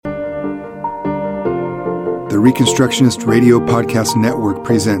Reconstructionist Radio Podcast Network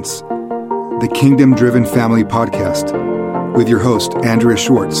presents the Kingdom Driven Family Podcast with your host, Andrea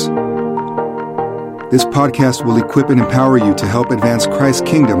Schwartz. This podcast will equip and empower you to help advance Christ's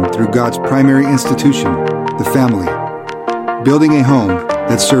kingdom through God's primary institution, the family, building a home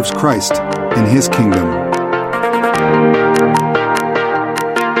that serves Christ and His kingdom.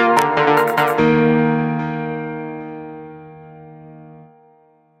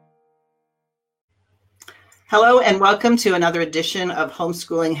 Hello and welcome to another edition of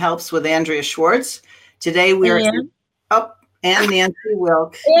Homeschooling Helps with Andrea Schwartz. Today we are and Nancy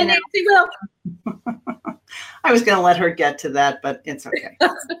Wilk. And Nancy Wilk. I was going to let her get to that, but it's okay.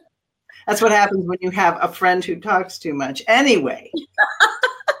 That's what happens when you have a friend who talks too much. Anyway.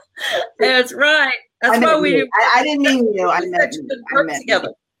 That's right. That's why we do. I didn't mean you. I meant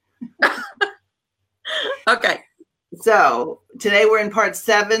together. Okay. So today we're in part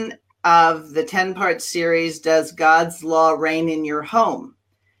 7 of the 10-part series, Does God's Law Reign in Your Home?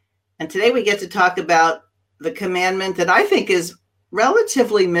 And today we get to talk about the commandment that I think is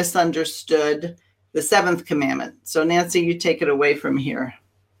relatively misunderstood, the 7th commandment. So Nancy, you take it away from here.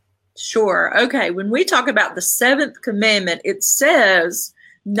 Sure. Okay. When we talk about the 7th commandment, it says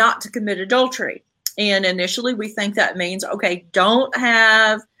not to commit adultery. And initially we think that means, okay, don't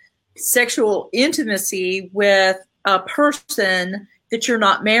have sexual intimacy with a person that you're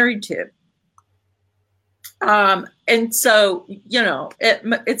not married to. And so, you know,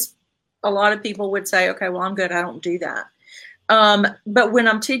 it's a lot of people would say, okay, well, I'm good. I don't do that. But when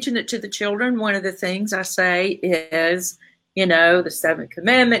I'm teaching it to the children, one of the things I say is, you know, the 7th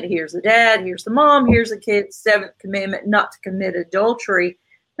commandment, here's the dad, here's the mom, here's the kid, 7th commandment, not to commit adultery.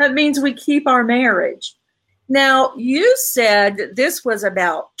 That means we keep our marriage. Now, you said that this was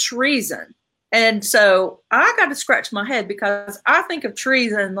about treason. And so I got to scratch my head because I think of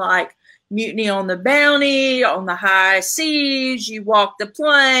treason like mutiny on the Bounty, on the high seas, you walk the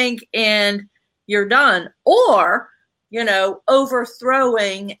plank and you're done. Or, you know,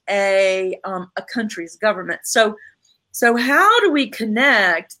 overthrowing a country's government. So how do we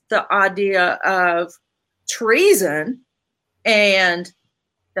connect the idea of treason and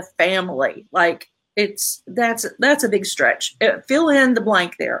the family? Like that's a big stretch. Fill in the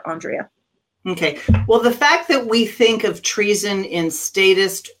blank there, Andrea. Okay. Well, the fact that we think of treason in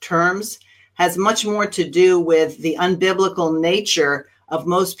statist terms has much more to do with the unbiblical nature of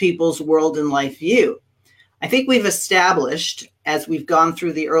most people's world and life view. I think we've established, as we've gone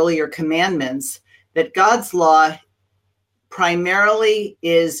through the earlier commandments, that God's law primarily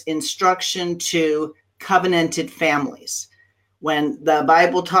is instruction to covenanted families. When the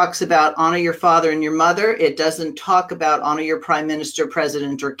Bible talks about honor your father and your mother, it doesn't talk about honor your prime minister,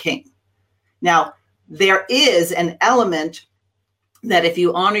 president, or king. Now, there is an element that if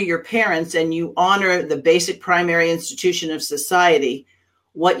you honor your parents and you honor the basic primary institution of society,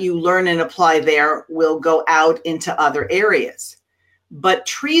 what you learn and apply there will go out into other areas. But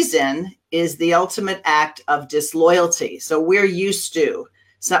treason is the ultimate act of disloyalty. So we're used to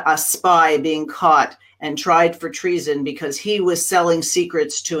a spy being caught and tried for treason because he was selling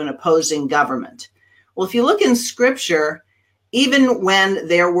secrets to an opposing government. Well, if you look in Scripture, even when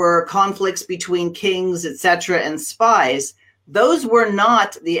there were conflicts between kings, etc., and spies, those were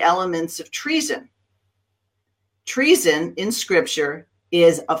not the elements of treason. Treason in Scripture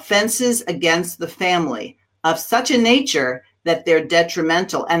is offenses against the family of such a nature that they're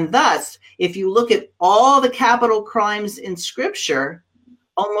detrimental. And thus, if you look at all the capital crimes in Scripture,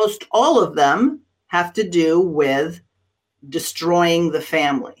 almost all of them have to do with destroying the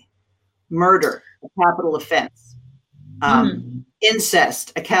family. Murder, a capital offense.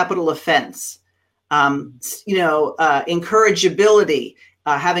 Incest, a capital offense, incorrigibility,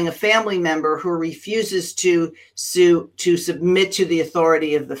 having a family member who refuses to submit to the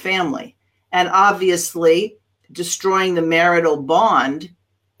authority of the family. And obviously, destroying the marital bond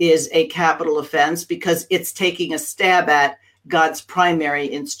is a capital offense because it's taking a stab at God's primary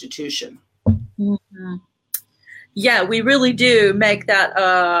institution. Mm-hmm. Yeah, we really do make that,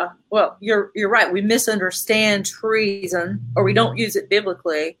 well, you're right. We misunderstand treason, or we don't use it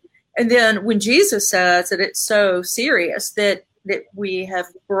biblically. And then when Jesus says that it's so serious that we have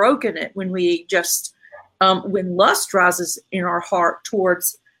broken it when we just, when lust rises in our heart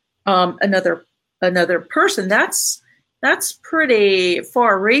towards another person, that's pretty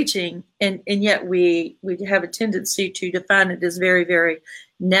far reaching. And yet we have a tendency to define it as very, very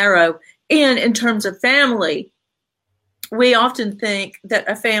narrow. And in terms of family, we often think that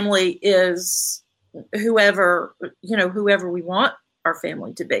a family is whoever we want our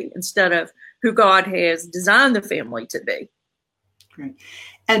family to be, instead of who God has designed the family to be. Great.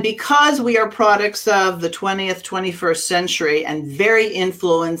 And because we are products of the 20th, 21st century and very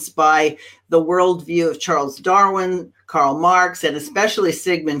influenced by the worldview of Charles Darwin, Karl Marx, and especially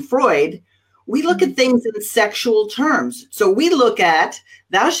Sigmund Freud, we look at things in sexual terms. So we look at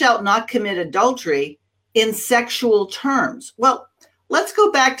thou shalt not commit adultery in sexual terms. Well, let's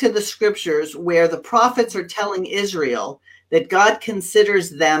go back to the scriptures where the prophets are telling Israel that God considers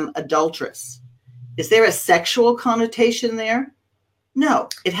them adulterous. Is there a sexual connotation there? No,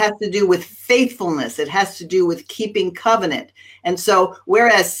 it has to do with faithfulness. It has to do with keeping covenant. And so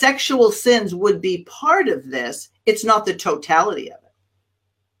whereas sexual sins would be part of this, it's not the totality of it.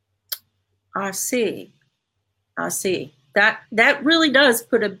 I see. That really does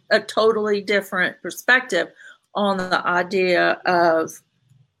put a totally different perspective on the idea of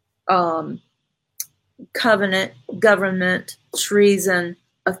covenant, government, treason,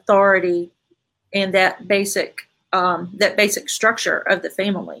 authority, and that basic structure of the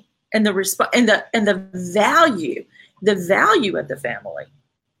family and the value of the family.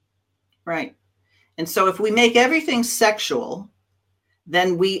 Right. And so if we make everything sexual,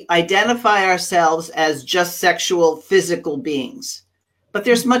 then we identify ourselves as just sexual physical beings. But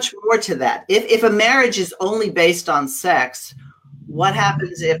there's much more to that. If a marriage is only based on sex, what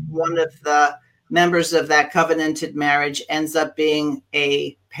happens if one of the members of that covenanted marriage ends up being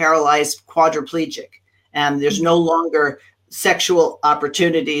a paralyzed quadriplegic and there's no longer sexual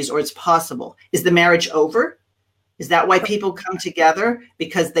opportunities, or it's possible? Is the marriage over? Is that why people come together?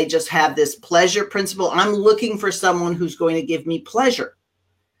 Because they just have this pleasure principle. I'm looking for someone who's going to give me pleasure.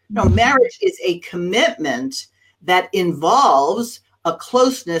 No, marriage is a commitment that involves a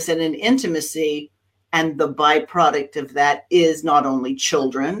closeness and an intimacy, and the byproduct of that is not only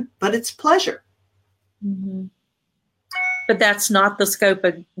children, but it's pleasure. Mm-hmm. But that's not the scope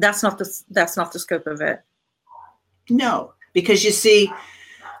of the scope of it. No, because you see,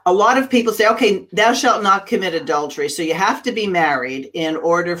 a lot of people say, okay, thou shalt not commit adultery. So you have to be married in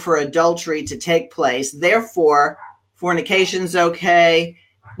order for adultery to take place. Therefore, fornication's okay.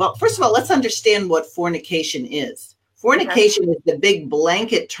 Well, first of all, let's understand what fornication is. Fornication is the big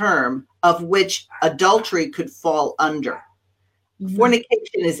blanket term of which adultery could fall under. Mm-hmm.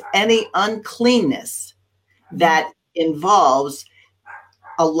 Fornication is any uncleanness that involves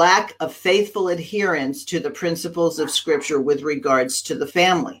a lack of faithful adherence to the principles of Scripture with regards to the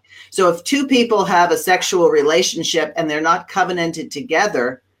family. So if two people have a sexual relationship and they're not covenanted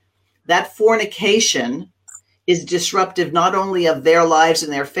together, that fornication is disruptive not only of their lives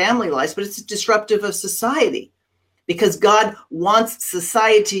and their family lives, but it's disruptive of society, because God wants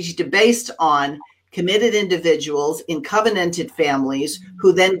society to be based on committed individuals in covenanted families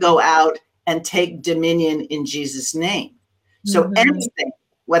who then go out and take dominion in Jesus' name. So anything,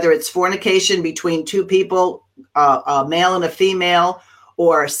 whether it's fornication between two people, a male and a female,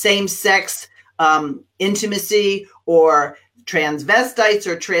 or same-sex intimacy, or transvestites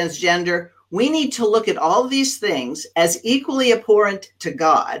or transgender, we need to look at all these things as equally abhorrent to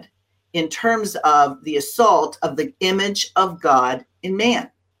God in terms of the assault of the image of God in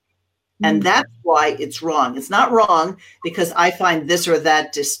man. And that's why it's wrong. It's not wrong because I find this or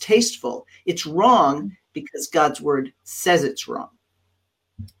that distasteful. It's wrong because God's word says it's wrong.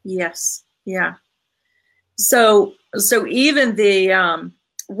 Yes. Yeah. So even the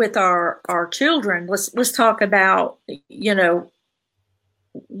with our children, let's talk about, this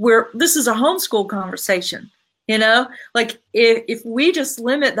is a homeschool conversation, like if we just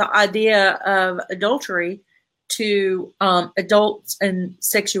limit the idea of adultery to adults and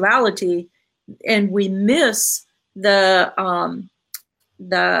sexuality, and we miss the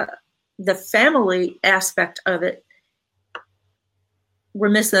family aspect of it, we're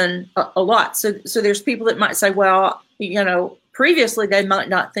missing a lot. So there's people that might say, well, previously they might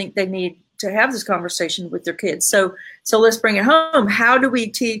not think they need to have this conversation with their kids. So let's bring it home. How do we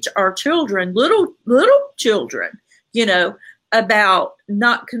teach our children, little children, about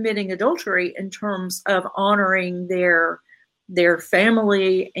not committing adultery in terms of honoring their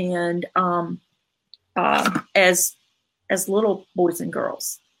family and as little boys and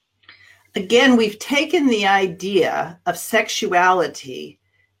girls? Again, we've taken the idea of sexuality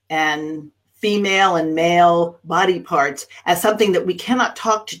and female and male body parts as something that we cannot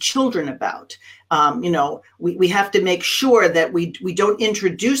talk to children about. We have to make sure that we don't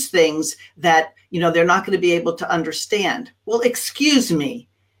introduce things that, they're not going to be able to understand. Well, excuse me.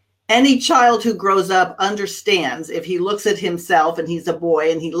 Any child who grows up understands, if he looks at himself and he's a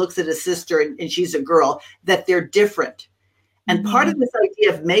boy and he looks at his sister and she's a girl, that they're different. And part of this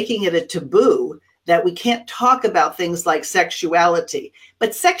idea of making it a taboo that we can't talk about things like sexuality.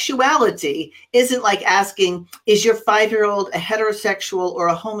 But sexuality isn't like asking, is your 5-year-old a heterosexual or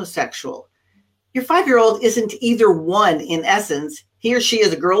a homosexual? Your 5-year-old isn't either one in essence. He or she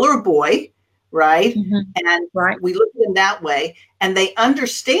is a girl or a boy, right? Mm-hmm. And right. we look at them that way. And they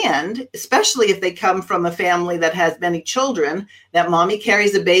understand, especially if they come from a family that has many children, that mommy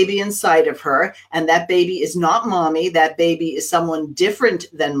carries a baby inside of her. And that baby is not mommy. That baby is someone different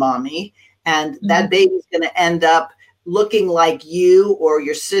than mommy. And mm-hmm. that baby is going to end up looking like you or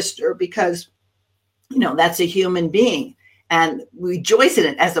your sister because, you know, that's a human being. And we rejoice in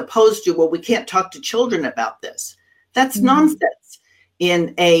it as opposed to, well, we can't talk to children about this. That's mm-hmm. nonsense.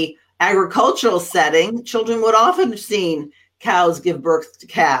 In a agricultural setting, children would often have seen cows give birth to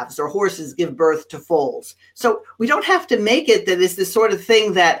calves or horses give birth to foals. So we don't have to make it that it's this sort of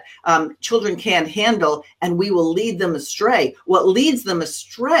thing that children can't handle and we will lead them astray. What leads them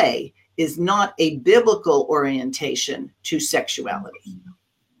astray is not a biblical orientation to sexuality.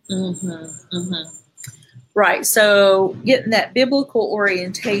 Mm-hmm. Mm-hmm. Right. So getting that biblical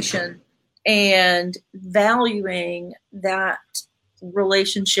orientation and valuing that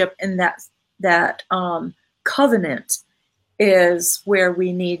relationship and that covenant is where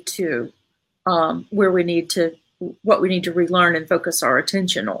we need to what we need to relearn and focus our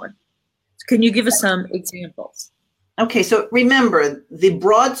attention on. Can you give us some examples? Okay, so remember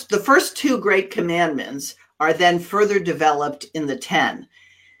the first 2 great commandments are then further developed in the 10.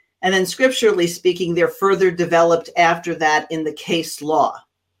 And then scripturally speaking, they're further developed after that in the case law.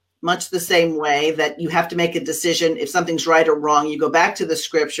 Much the same way that you have to make a decision if something's right or wrong. You go back to the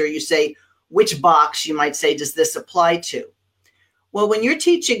scripture, you say, which box, you might say, does this apply to? Well, when you're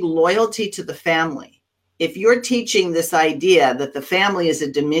teaching loyalty to the family, if you're teaching this idea that the family is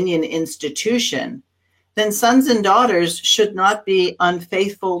a dominion institution, then sons and daughters should not be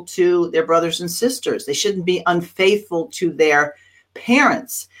unfaithful to their brothers and sisters. They shouldn't be unfaithful to their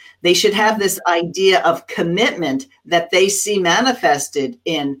parents. They should have this idea of commitment that they see manifested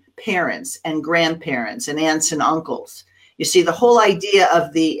in parents and grandparents and aunts and uncles. You see, the whole idea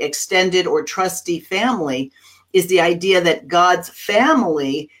of the extended or trustee family is the idea that God's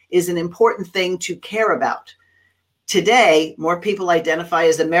family is an important thing to care about. Today, more people identify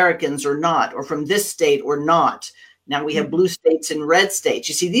as Americans or not, or from this state or not. Now we have blue states and red states.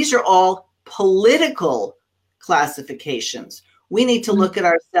 You see, these are all political classifications. We need to look at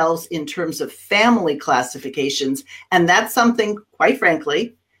ourselves in terms of family classifications. And that's something, quite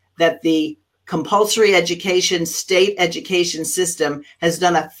frankly, that the compulsory education, state education system has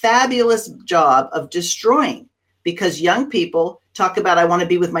done a fabulous job of destroying, because young people talk about, I want to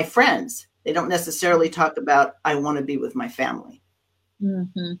be with my friends. They don't necessarily talk about, I want to be with my family.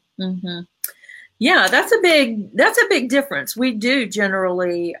 Mm-hmm, mm-hmm. Yeah, that's a big difference. We do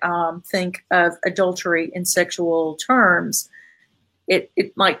generally think of adultery in sexual terms.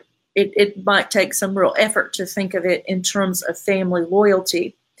 It might take some real effort to think of it in terms of family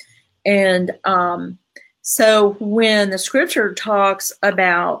loyalty. And so when the scripture talks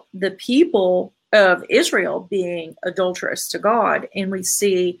about the people of Israel being adulterous to God, and we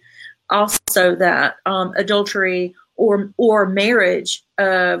see also that adultery or marriage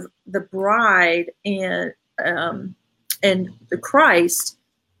of the bride and the Christ,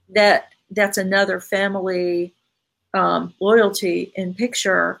 that's another family loyalty and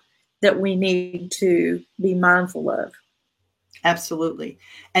picture that we need to be mindful of. Absolutely.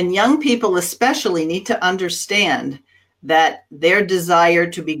 And young people especially need to understand that their desire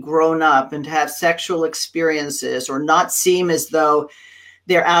to be grown up and to have sexual experiences or not seem as though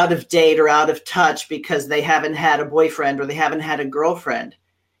they're out of date or out of touch because they haven't had a boyfriend or they haven't had a girlfriend.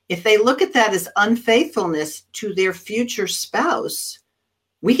 If they look at that as unfaithfulness to their future spouse,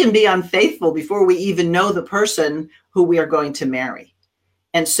 we can be unfaithful before we even know the person who we are going to marry.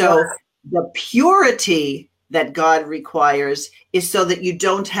 And so the purity that God requires is so that you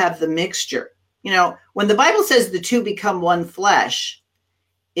don't have the mixture. You know, when the Bible says the two become one flesh,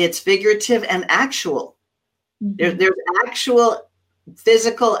 it's figurative and actual. Mm-hmm. There's actual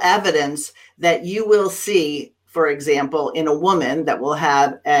physical evidence that you will see, for example, in a woman that will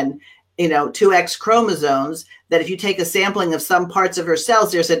have two X chromosomes, that if you take a sampling of some parts of her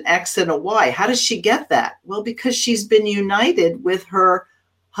cells, there's an X and a Y. How does she get that? Well, because she's been united with her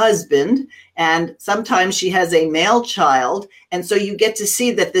husband, and sometimes she has a male child. And so you get to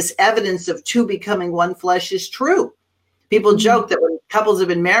see that this evidence of two becoming one flesh is true. People joke that when couples have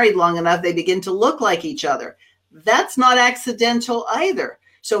been married long enough, they begin to look like each other. That's not accidental either.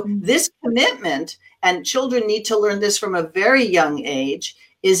 So this commitment, and children need to learn this from a very young age,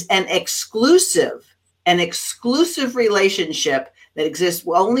 is an exclusive relationship that exists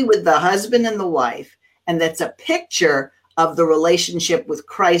only with the husband and the wife, and that's a picture of the relationship with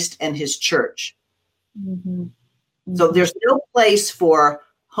Christ and his church. Mm-hmm. Mm-hmm. So there's no place for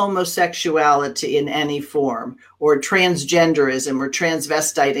homosexuality in any form, or transgenderism or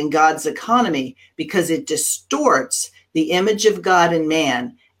transvestite in God's economy, because it distorts the image of God in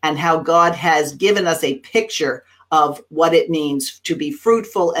man and how God has given us a picture of what it means to be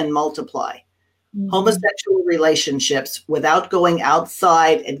fruitful and multiply. Mm-hmm. Homosexual relationships, without going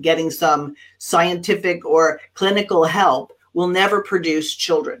outside and getting some scientific or clinical help, will never produce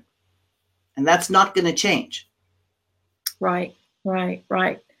children. And that's not going to change. Right.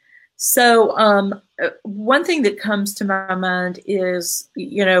 So one thing that comes to my mind is,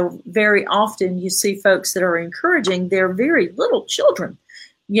 very often you see folks that are encouraging their very little children,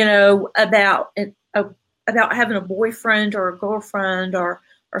 about having a boyfriend or a girlfriend or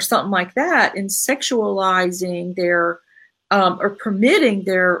something like that, and sexualizing their or permitting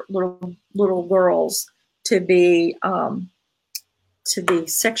their little girls to be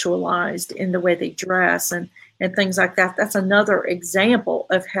sexualized in the way they dress and things like that. That's another example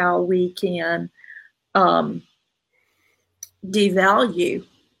of how we can devalue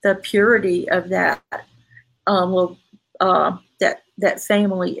the purity of that that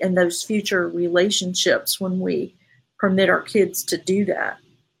family and those future relationships when we permit our kids to do that.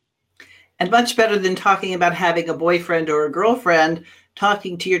 And much better than talking about having a boyfriend or a girlfriend,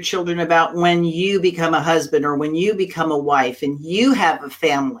 talking to your children about when you become a husband or when you become a wife and you have a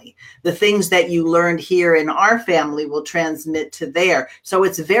family. The things that you learned here in our family will transmit to there. So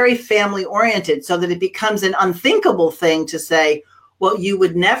it's very family oriented, so that it becomes an unthinkable thing to say, well, you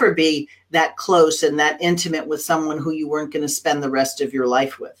would never be that close and that intimate with someone who you weren't going to spend the rest of your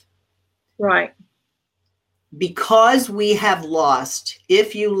life with. Right. Because we have lost,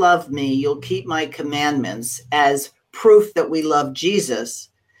 if you love me, you'll keep my commandments, as proof that we love Jesus.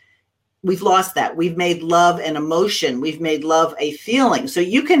 We've lost that. We've made love an emotion. We've made love a feeling. So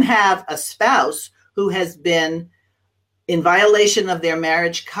you can have a spouse who has been in violation of their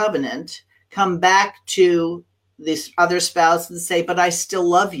marriage covenant come back to this other spouse and say, but I still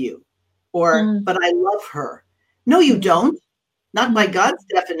love you, or but I love her. No, you don't. Not by God's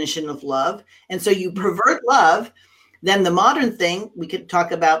definition of love. And so you pervert love. Then the modern thing, we could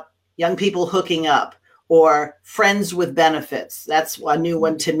talk about young people hooking up or friends with benefits. That's a new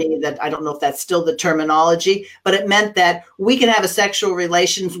one to me that I don't know if that's still the terminology, but it meant that we can have a sexual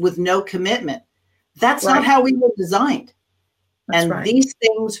relations with no commitment. That's not how we were designed. And these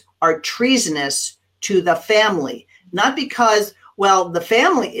things are treasonous to the family, not because, well, the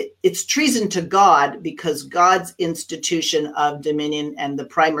family, it's treason to God because God's institution of dominion and the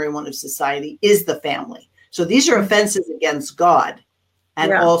primary one of society is the family. So these are offenses against God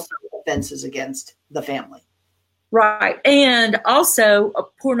and also offenses against the family. Right. And also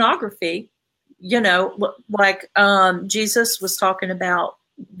pornography, like Jesus was talking about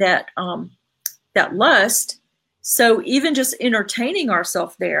that lust. So even just entertaining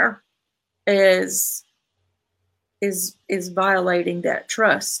ourselves there is violating that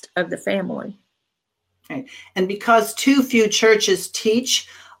trust of the family. Right. And because too few churches teach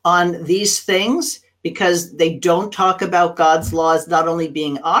on these things, because they don't talk about God's laws not only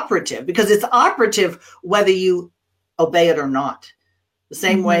being operative, because it's operative whether you obey it or not. The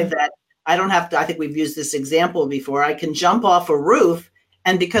same way that I don't have to, I think we've used this example before, I can jump off a roof,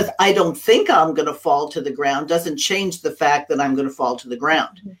 and because I don't think I'm going to fall to the ground doesn't change the fact that I'm going to fall to the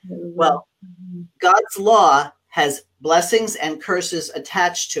ground. Well, God's law has blessings and curses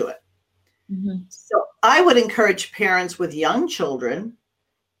attached to it. So I would encourage parents with young children,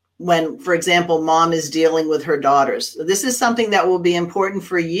 when, for example, mom is dealing with her daughters. This is something that will be important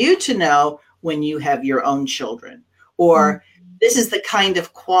for you to know when you have your own children, or this is the kind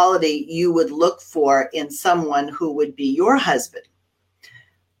of quality you would look for in someone who would be your husband.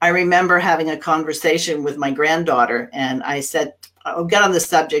 I remember having a conversation with my granddaughter, and I said, I'll get on the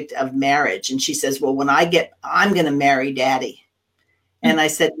subject of marriage. And she says, well, when I'm going to marry daddy. And I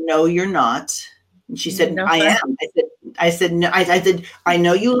said, no, you're not. And she said, no, I am. I said, no. I said, I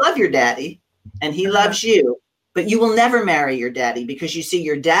know you love your daddy and he loves you, but you will never marry your daddy, because you see,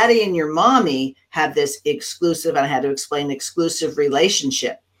 your daddy and your mommy have this exclusive, and I had to explain, exclusive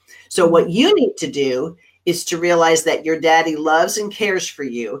relationship. So what you need to do is to realize that your daddy loves and cares for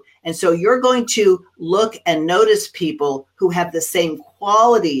you. And so you're going to look and notice people who have the same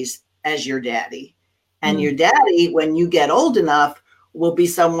qualities as your daddy. And your daddy, when you get old enough, will be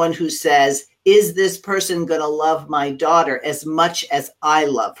someone who says, is this person going to love my daughter as much as I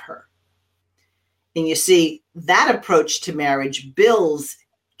love her? And you see, that approach to marriage builds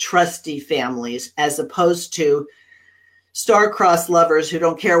trusty families, as opposed to star-crossed lovers who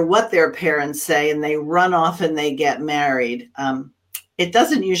don't care what their parents say and they run off and they get married. It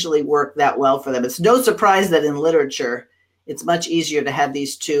doesn't usually work that well for them. It's no surprise that in literature, it's much easier to have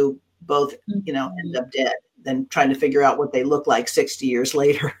these two both, end up dead than trying to figure out what they look like 60 years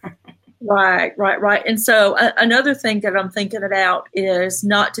later. Right. And so another thing that I'm thinking about is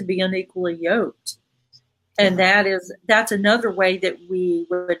not to be unequally yoked. And that's another way that we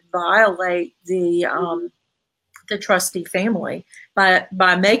would violate the trustee family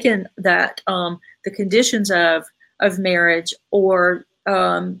by making that the conditions of marriage or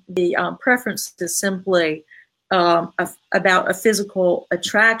the preference to simply about a physical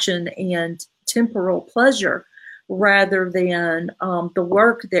attraction and temporal pleasure rather than the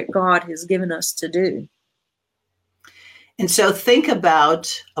work that God has given us to do. And so think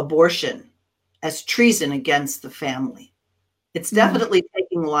about abortion as treason against the family. It's definitely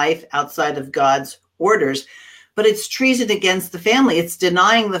taking life outside of God's orders, but it's treason against the family. It's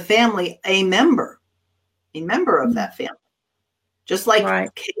denying the family a member of that family. Just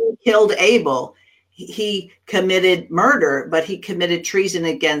like Cain killed Abel, he committed murder, but he committed treason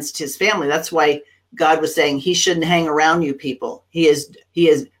against his family. That's why God was saying he shouldn't hang around you people. He is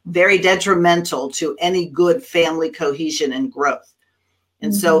very detrimental to any good family cohesion and growth.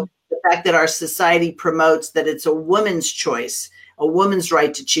 And so the fact that our society promotes that it's a woman's choice, a woman's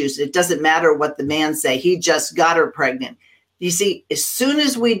right to choose, it doesn't matter what the man say, he just got her pregnant. You see, as soon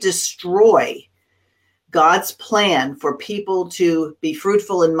as we destroy God's plan for people to be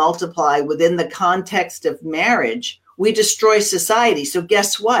fruitful and multiply within the context of marriage, we destroy society. So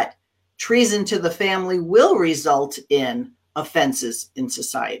guess what? Treason to the family will result in offenses in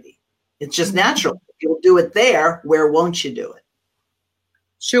society. It's just natural. If you'll do it there, where won't you do it?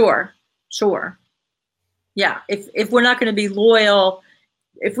 Sure. Yeah. If we're not going to be loyal,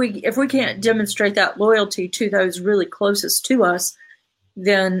 if we can't demonstrate that loyalty to those really closest to us,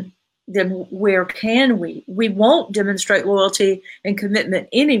 then where can we? We won't demonstrate loyalty and commitment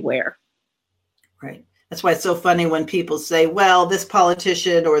anywhere. Right. That's why it's so funny when people say, well, this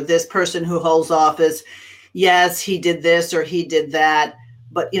politician or this person who holds office, yes, he did this or he did that.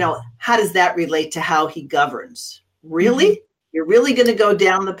 But, how does that relate to how he governs? Really? You're really going to go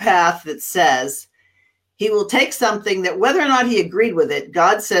down the path that says he will take something that whether or not he agreed with it,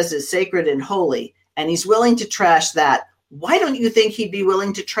 God says is sacred and holy, and he's willing to trash that. Why don't you think he'd be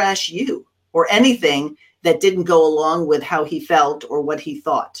willing to trash you or anything that didn't go along with how he felt or what he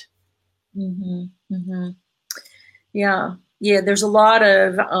thought? Yeah. There's a lot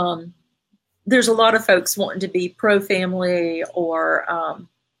of folks wanting to be pro-family or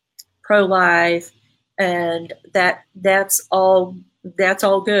pro-life, and that's all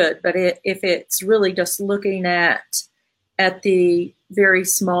good. But if it's really just looking at the very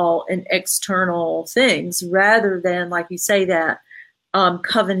small and external things rather than, like you say, that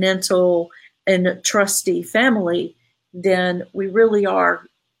covenantal and trustee family, then we really are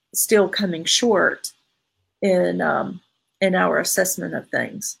still coming short in our assessment of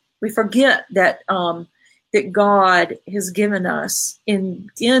things. We forget that that God has given us in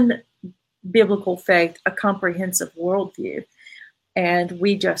biblical faith a comprehensive worldview, and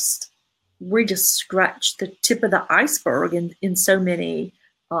we just scratch the tip of the iceberg in so many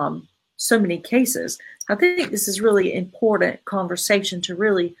cases. I think this is really important conversation to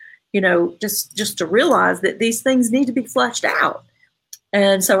really, just to realize that these things need to be fleshed out.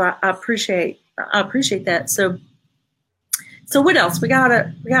 And so I appreciate that. So what else? We got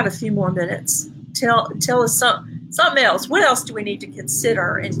a few more minutes. Tell us something else. What else do we need to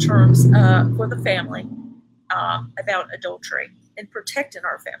consider in terms for the family about adultery and protecting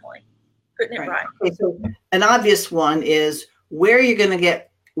our family, putting it right? Okay, so an obvious one is where are you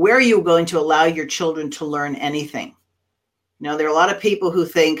going to allow your children to learn anything? There are a lot of people who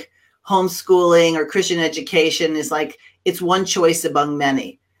think homeschooling or Christian education is like it's one choice among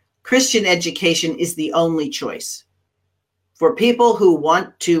many. Christian education is the only choice. For people who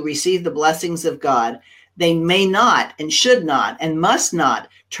want to receive the blessings of God, they may not and should not and must not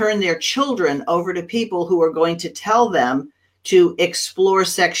turn their children over to people who are going to tell them to explore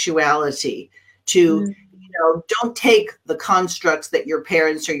sexuality, to, don't take the constructs that your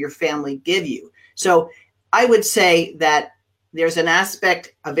parents or your family give you. So I would say that there's an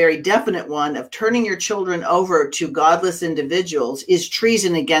aspect, a very definite one, of turning your children over to godless individuals is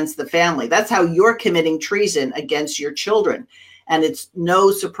treason against the family. That's how you're committing treason against your children. And it's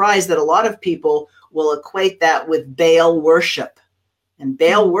no surprise that a lot of people will equate that with Baal worship. And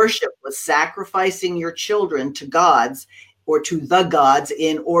Baal worship was sacrificing your children to gods or to the gods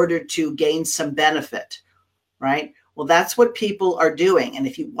in order to gain some benefit, right? Well, that's what people are doing. And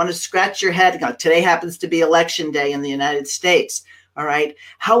if you want to scratch your head, today happens to be election day in the United States. All right.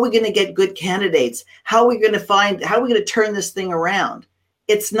 How are we going to get good candidates? How are we going to turn this thing around?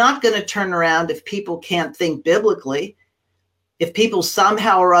 It's not going to turn around if people can't think biblically. If people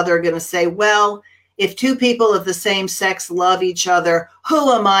somehow or other are going to say, well, if two people of the same sex love each other,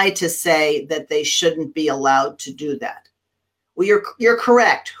 who am I to say that they shouldn't be allowed to do that? Well, you're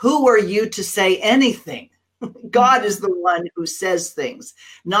correct. Who are you to say anything? God is the one who says things,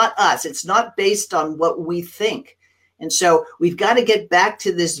 not us. It's not based on what we think. And so we've got to get back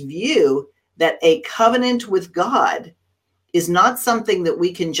to this view that a covenant with God is not something that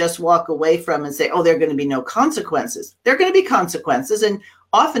we can just walk away from and say, oh, there are going to be no consequences. There are going to be consequences, and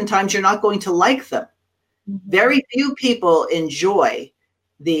oftentimes you're not going to like them. Very few people enjoy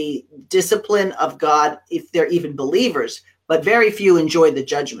the discipline of God if they're even believers, but very few enjoy the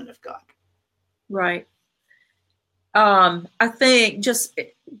judgment of God. Right. I think just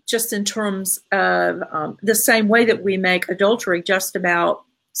in terms of the same way that we make adultery just about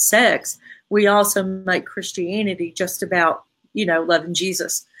sex, we also make Christianity just about, loving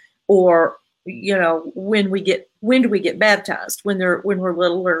Jesus, or, when do we get baptized, when we're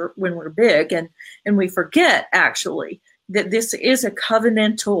little or when we're big, and we forget actually that this is a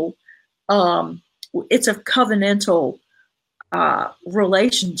covenantal, it's a covenantal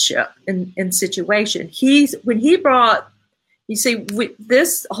relationship and situation. When he brought,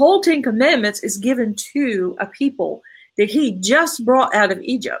 this whole 10 Commandments is given to a people that he just brought out of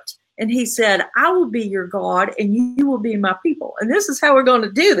Egypt. And he said, I will be your God and you will be my people. And this is how we're going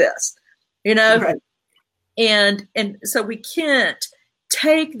to do this, Right. And so we can't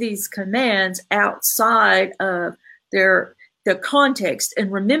take these commands outside of the context,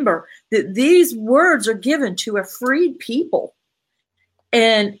 and remember that these words are given to a freed people,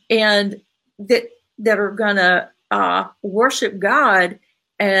 and that are going to worship God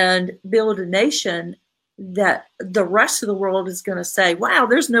and build a nation that the rest of the world is going to say, wow,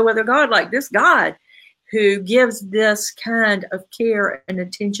 there's no other God like this God who gives this kind of care and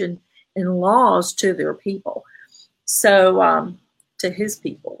attention and laws to their people. So, to his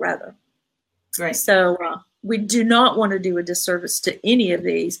people, rather. Right. So we do not want to do a disservice to any of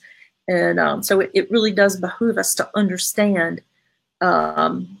these. And so it really does behoove us to understand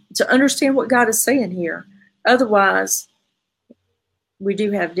what God is saying here. Otherwise, we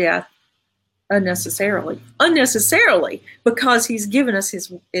do have death unnecessarily, because he's given us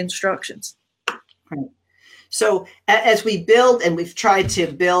his instructions. Right. So as we build, and we've tried to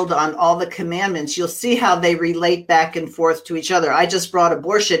build on all the commandments, you'll see how they relate back and forth to each other. I just brought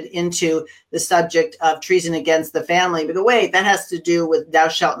abortion into the subject of treason against the family, but wait, that has to do with thou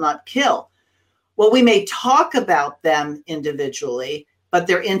shalt not kill. Well, we may talk about them individually, but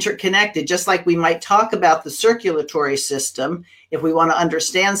they're interconnected, just like we might talk about the circulatory system if we want to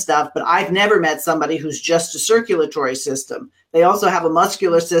understand stuff, but I've never met somebody who's just a circulatory system. They also have a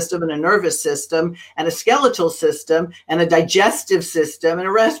muscular system and a nervous system and a skeletal system and a digestive system and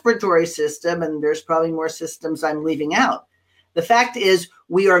a respiratory system, and there's probably more systems I'm leaving out. The fact is,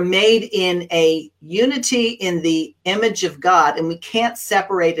 we are made in a unity in the image of God, and we can't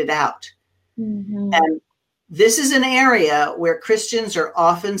separate it out. Mm-hmm. And this is an area where Christians are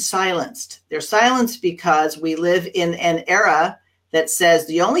often silenced. They're silenced because we live in an era that says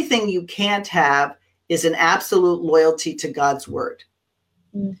the only thing you can't have is an absolute loyalty to God's word.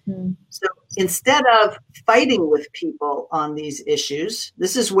 Mm-hmm. So instead of fighting with people on these issues,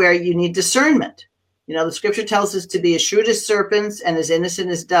 this is where you need discernment. The scripture tells us to be as shrewd as serpents and as innocent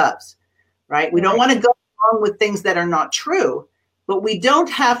as doves, right? We don't want to go along with things that are not true, but we don't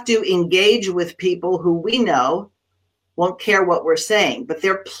have to engage with people who we know won't care what we're saying. But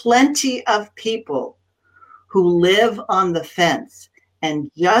there are plenty of people who live on the fence,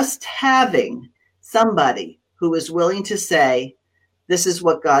 and just having somebody who is willing to say, this is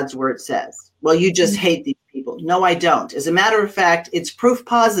what God's word says. Well, you just hate these people. No, I don't. As a matter of fact, it's proof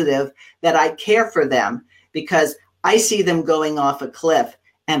positive that I care for them, because I see them going off a cliff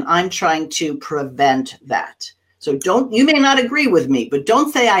and I'm trying to prevent that. So you may not agree with me, but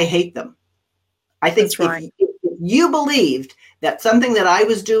don't say I hate them. I think that's right. If you believed that something that I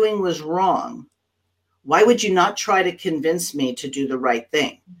was doing was wrong, why would you not try to convince me to do the right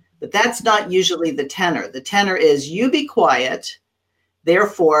thing? But that's not usually the tenor. The tenor is, you be quiet,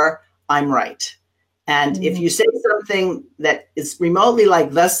 therefore I'm right. And if you say something that is remotely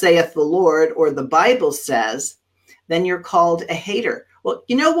like, thus saith the Lord, or the Bible says, then you're called a hater. Well,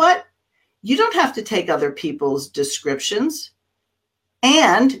 you know what? You don't have to take other people's descriptions.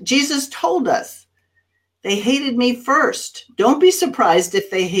 And Jesus told us, they hated me first. Don't be surprised if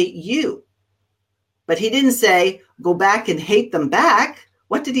they hate you. But he didn't say, go back and hate them back.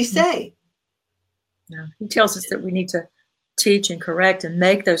 What did he say? No, he tells us that we need to teach and correct and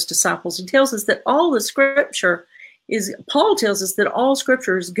make those disciples. He tells us that all the scripture Paul tells us that all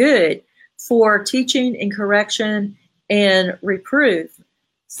scripture is good for teaching and correction and reproof.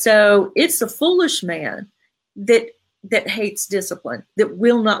 So it's the foolish man that hates discipline, that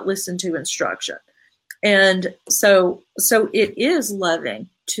will not listen to instruction. And so it is loving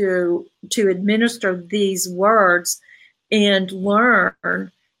to administer these words and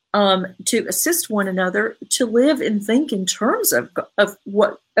learn to assist one another to live and think in terms of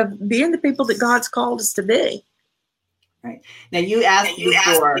being the people that God's called us to be. Right. Now you asked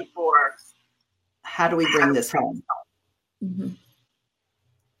before, how do we bring this home? Mm-hmm.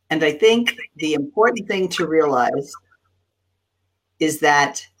 And I think the important thing to realize is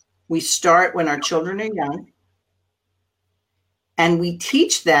that we start when our children are young, and we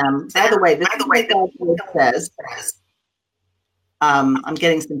teach them. By the way, this is what God's word says. I'm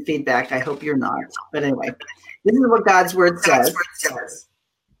getting some feedback. I hope you're not. But anyway, this is what God's word says.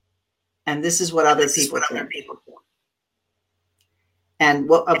 And this is what other people think. And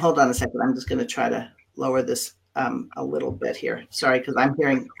hold on a second. I'm just going to try to lower this a little bit here. Sorry, because I'm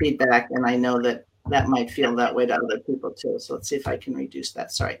hearing feedback, and I know that might feel that way to other people too. So let's see if I can reduce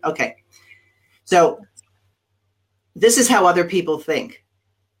that. Sorry. Okay. So this is how other people think.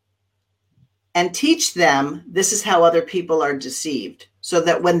 And teach them this is how other people are deceived. So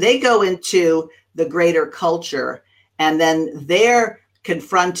that when they go into the greater culture and then they're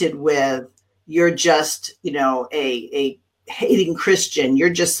confronted with, you're just, a hating Christian, you're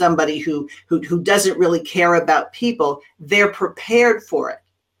just somebody who doesn't really care about people, they're prepared for it.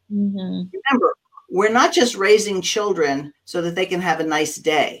 Mm-hmm. Remember, we're not just raising children so that they can have a nice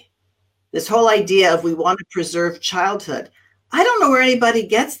day. This whole idea of we want to preserve childhood, I don't know where anybody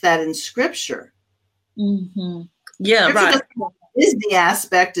gets that in scripture. Mm-hmm. Yeah, scripture right. Is the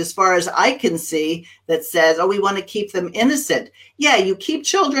aspect, as far as I can see, that says, we want to keep them innocent. Yeah, you keep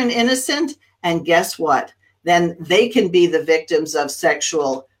children innocent, and guess what? Then they can be the victims of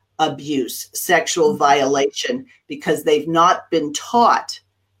sexual abuse, sexual violation, because they've not been taught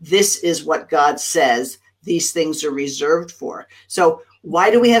this is what God says these things are reserved for. So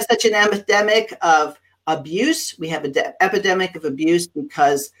why do we have such an epidemic of abuse? We have an epidemic of abuse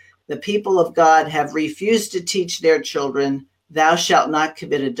because the people of God have refused to teach their children, thou shalt not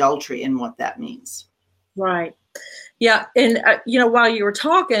commit adultery, and what that means. Right. Yeah. And, while you were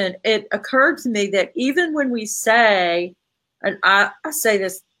talking, it occurred to me that even when we say, and I say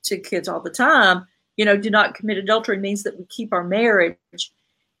this to kids all the time, do not commit adultery means that we keep our marriage.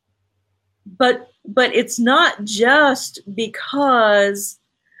 But it's not just because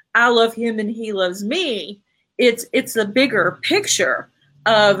I love him and he loves me. It's a bigger picture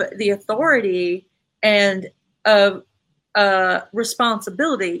of the authority and of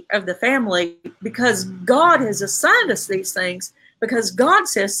responsibility of the family, because God has assigned us these things because God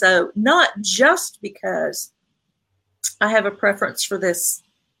says so, not just because I have a preference for this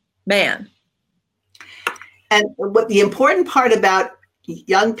man. And what the important part about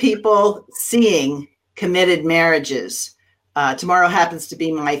young people seeing committed marriages, tomorrow happens to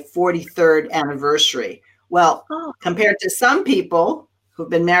be my 43rd anniversary. Well, compared to some people who've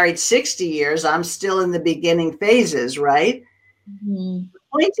been married 60 years, I'm still in the beginning phases, right? Mm-hmm. The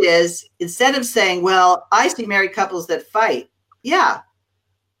point is, instead of saying, well, I see married couples that fight. Yeah,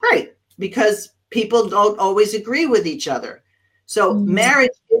 right. Because people don't always agree with each other. So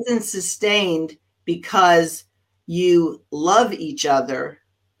marriage isn't sustained because you love each other.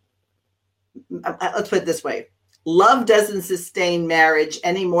 Let's put it this way. Love doesn't sustain marriage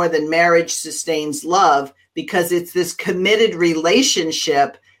any more than marriage sustains love, because it's this committed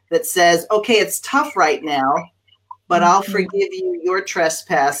relationship that says, okay, it's tough right now, but I'll forgive you your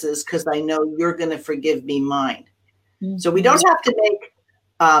trespasses because I know you're going to forgive me mine. Mm-hmm. So we don't have to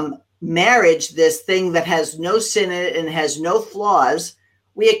make marriage this thing that has no sin in it and has no flaws.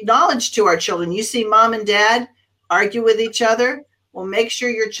 We acknowledge to our children, you see mom and dad argue with each other, well, make sure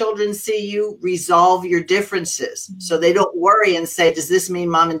your children see you resolve your differences so they don't worry and say, does this mean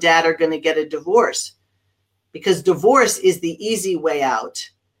mom and dad are going to get a divorce? Because divorce is the easy way out.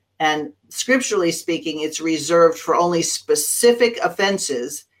 And scripturally speaking, it's reserved for only specific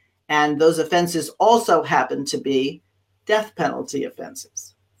offenses. And those offenses also happen to be death penalty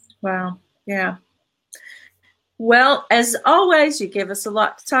offenses. Wow. Yeah. Well, as always, you give us a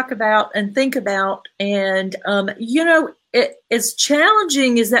lot to talk about and think about. And, as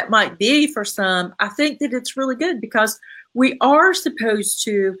challenging as that might be for some, I think that it's really good because we are supposed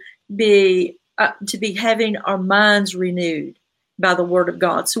to be having our minds renewed by the Word of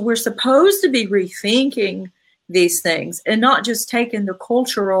God. So we're supposed to be rethinking these things and not just taking the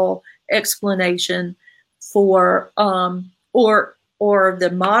cultural explanation for or the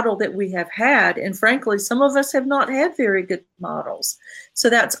model that we have had. And frankly, some of us have not had very good models. So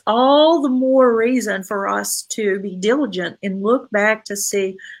that's all the more reason for us to be diligent and look back to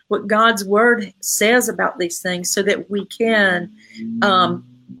see what God's Word says about these things, so that we can,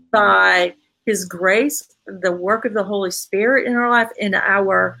 by His grace, the work of the Holy Spirit in our life, and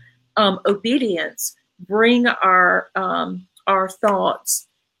our obedience, bring our thoughts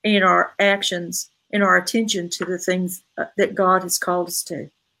and our actions and our attention to the things that God has called us to.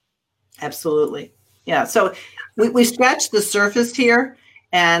 Absolutely. Yeah. So we scratched the surface here.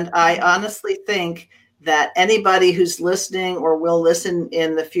 And I honestly think that anybody who's listening or will listen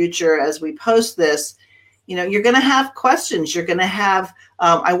in the future as we post this, you're going to have questions. You're going to have,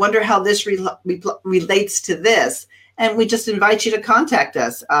 I wonder how this relates to this. And we just invite you to contact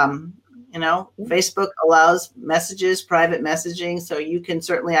us. Facebook allows messages, private messaging, so you can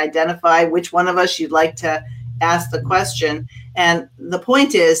certainly identify which one of us you'd like to ask the question. And the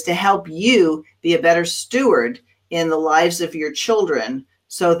point is to help you be a better steward in the lives of your children,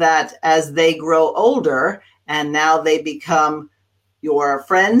 so that as they grow older and now they become your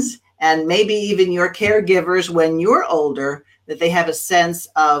friends and maybe even your caregivers when you're older, that they have a sense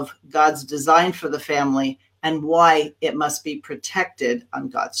of God's design for the family and why it must be protected on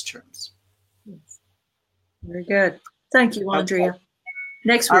God's terms. Very good. Thank you, Andrea. Okay.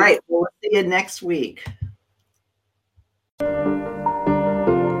 Next week. All right. We'll see you next week.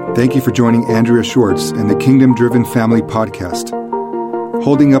 Thank you for joining Andrea Schwartz and the Kingdom Driven Family Podcast,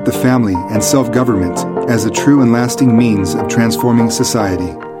 holding up the family and self-government as a true and lasting means of transforming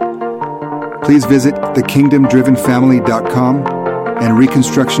society. Please visit thekingdomdrivenfamily.com and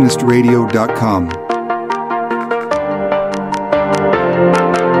reconstructionistradio.com.